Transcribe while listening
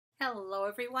Hello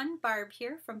everyone, Barb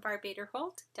here from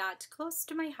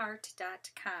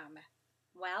barbaderholt.closetomyheart.com.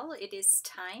 Well, it is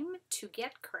time to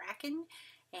get cracking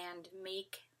and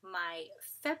make my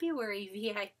February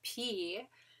VIP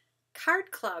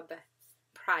card club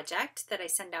project that I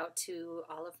send out to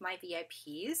all of my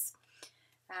VIPs.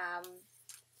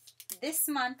 This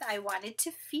month I wanted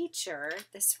to feature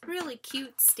this really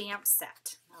cute stamp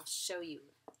set. I'll show you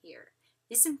here.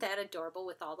 Isn't that adorable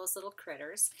with all those little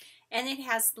critters? And it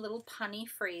has little punny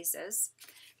phrases.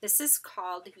 This is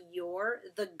called You're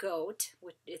the Goat.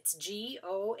 It's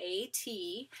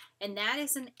G-O-A-T, and that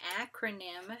is an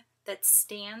acronym that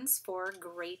stands for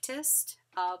Greatest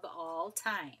of All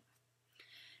Time.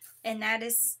 And that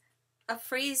is a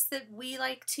phrase that we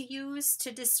like to use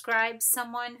to describe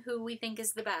someone who we think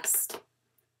is the best.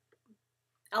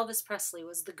 Elvis Presley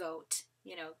was the GOAT,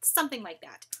 you know, something like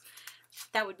that.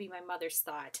 That would be my mother's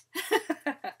thought.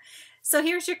 So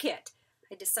here's your kit.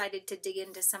 I decided to dig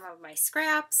into some of my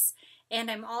scraps,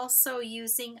 and I'm also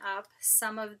using up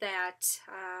some of that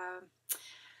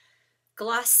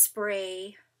gloss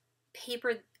spray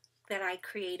paper that I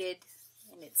created,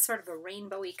 and it's sort of a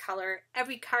rainbowy color.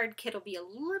 Every card kit will be a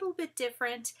little bit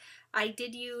different. I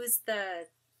did use the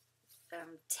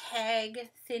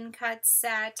tag thin cut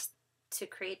set to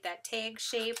create that tag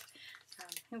shape.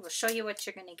 We'll show you what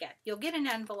you're going to get. You'll get an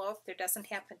envelope. There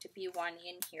doesn't happen to be one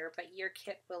in here, but your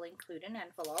kit will include an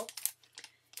envelope.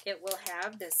 It will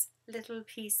have this little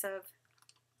piece of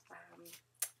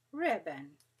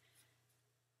ribbon,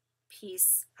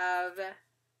 piece of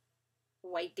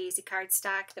white daisy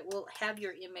cardstock that will have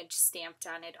your image stamped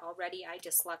on it already. I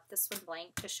just left this one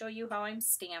blank to show you how I'm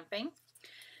stamping.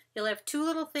 You'll have two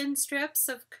little thin strips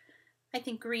of, I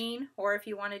think, green, or if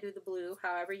you want to do the blue,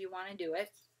 however you want to do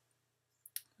it.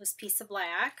 This piece of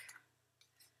black,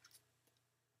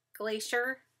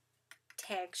 glacier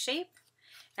tag shape,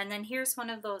 and then here's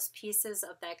one of those pieces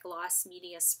of that gloss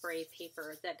media spray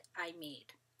paper that I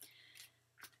made,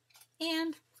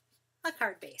 and a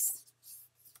card base.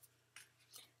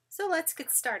 So let's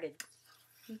get started.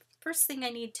 First thing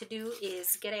I need to do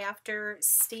is get after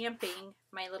stamping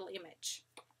my little image.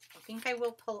 I think I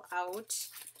will pull out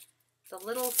the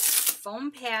little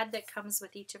foam pad that comes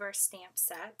with each of our stamp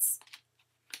sets.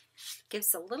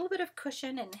 Gives a little bit of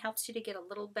cushion and helps you to get a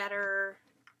little better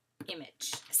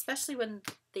image, especially when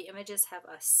the images have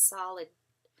a solid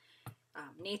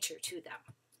nature to them.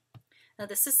 Now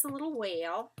this is the little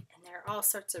whale, and there are all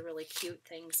sorts of really cute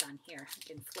things on here. I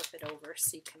can flip it over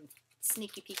so you can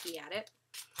sneaky peeky at it.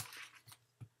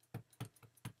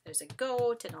 There's a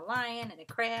goat and a lion and a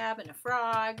crab and a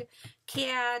frog,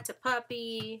 cat, a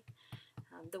puppy,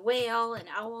 the whale, an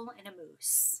owl, and a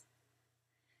moose.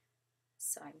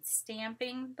 So I'm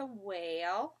stamping the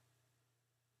whale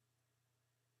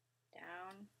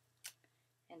down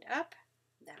and up.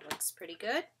 That looks pretty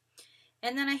good.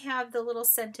 And then I have the little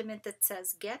sentiment that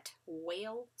says, "Get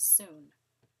whale soon."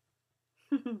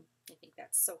 I think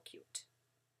that's so cute.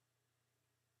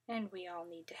 And we all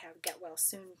need to have get well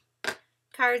soon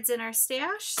cards in our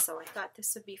stash, so I thought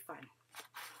this would be fun.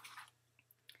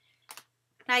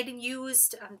 I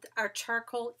used our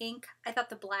charcoal ink. I thought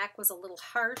the black was a little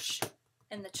harsh,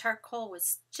 and the charcoal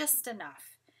was just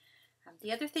enough.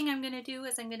 The other thing I'm going to do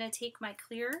is I'm going to take my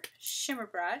clear shimmer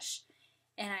brush,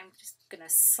 and I'm just going to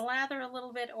slather a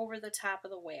little bit over the top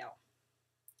of the whale.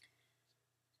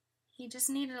 He just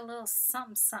needed a little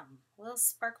something, something, a little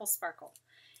sparkle, sparkle.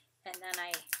 And then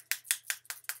I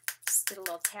just did a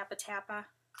little tappa,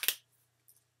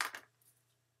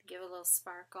 give a little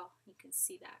sparkle. You can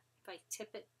see that. If I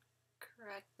tip it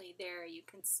correctly there, you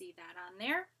can see that on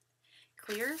there.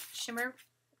 Clear shimmer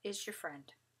is your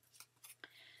friend.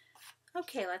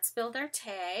 Okay, let's build our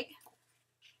tag.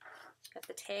 Got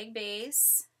the tag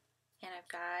base, and I've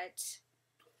got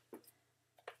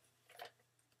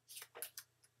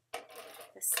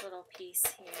this little piece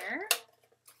here.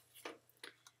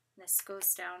 This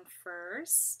goes down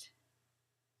first,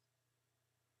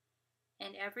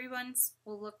 and everyone's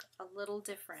will look a little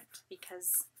different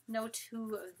because no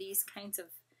two of these kinds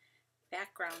of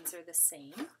backgrounds are the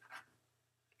same.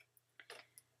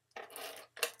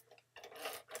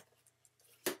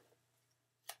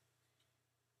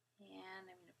 And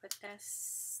I'm going to put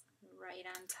this right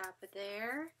on top of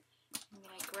there. I'm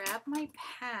going to grab my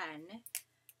pen,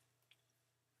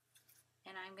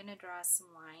 and I'm going to draw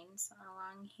some lines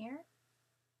along here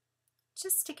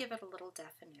just to give it a little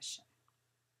definition.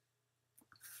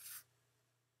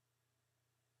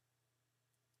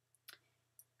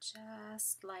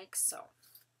 Just like so.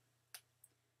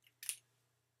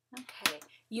 Okay,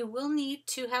 You will need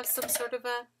to have some sort of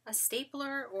a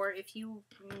stapler, or if you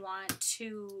want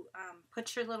to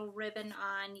put your little ribbon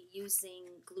on using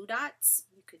glue dots,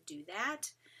 you could do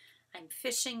that. I'm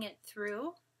fishing it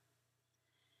through,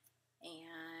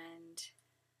 and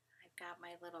I've got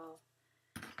my little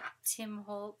Tim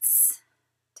Holtz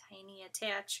tiny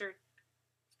attacher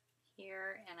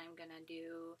here, and I'm going to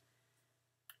do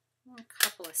a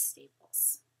couple of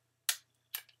staples.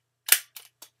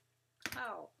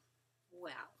 Oh,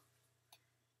 well,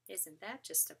 isn't that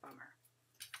just a bummer?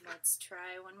 Let's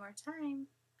try one more time.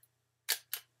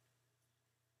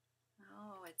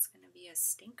 Oh, it's going to be a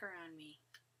stinker on me.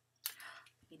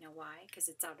 You know why? Because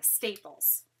it's out of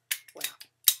staples. Well,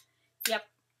 yep,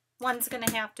 one's going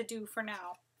to have to do for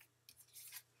now.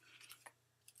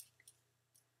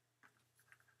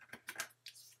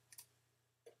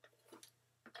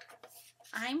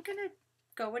 I'm going to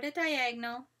go with a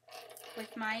diagonal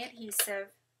with my adhesive,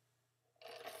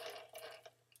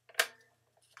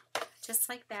 just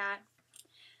like that.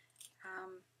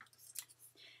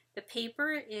 The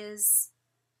paper is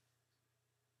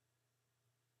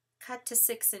cut to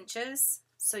 6 inches,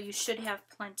 so you should have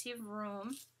plenty of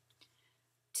room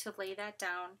to lay that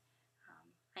down.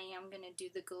 I am going to do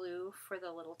the glue for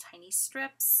the little tiny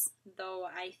strips, though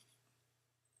I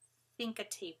think a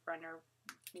tape runner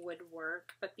would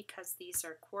work, but because these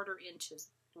are 1/4 inches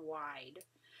wide,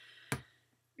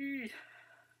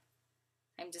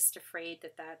 I'm just afraid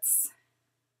that that's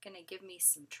going to give me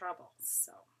some trouble,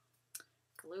 so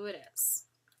glue it is.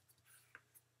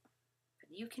 But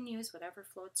you can use whatever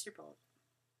floats your boat.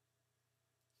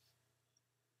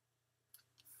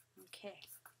 Okay.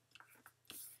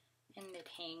 And it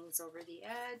hangs over the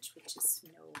edge, which is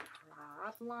no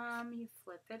problem. You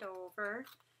flip it over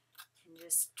and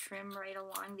just trim right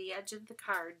along the edge of the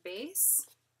card base.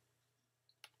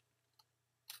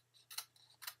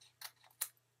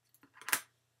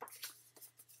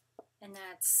 And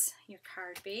that's your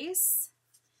card base.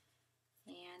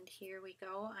 And here we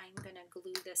go. I'm going to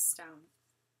glue this down.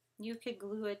 You could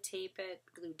glue it, tape it,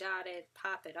 glue dot it,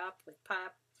 pop it up with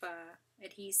pop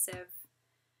adhesive,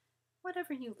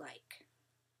 whatever you like.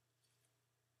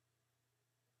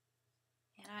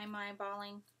 And I'm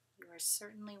eyeballing. You are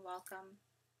certainly welcome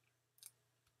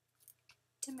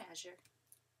to measure.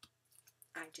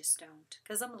 I just don't,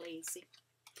 because I'm lazy.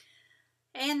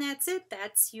 And that's it.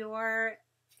 That's your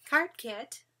card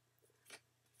kit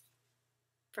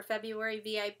for February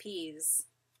VIPs.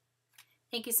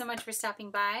 Thank you so much for stopping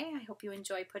by. I hope you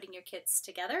enjoy putting your kits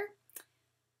together.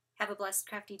 Have a blessed,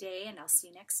 crafty day, and I'll see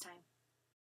you next time.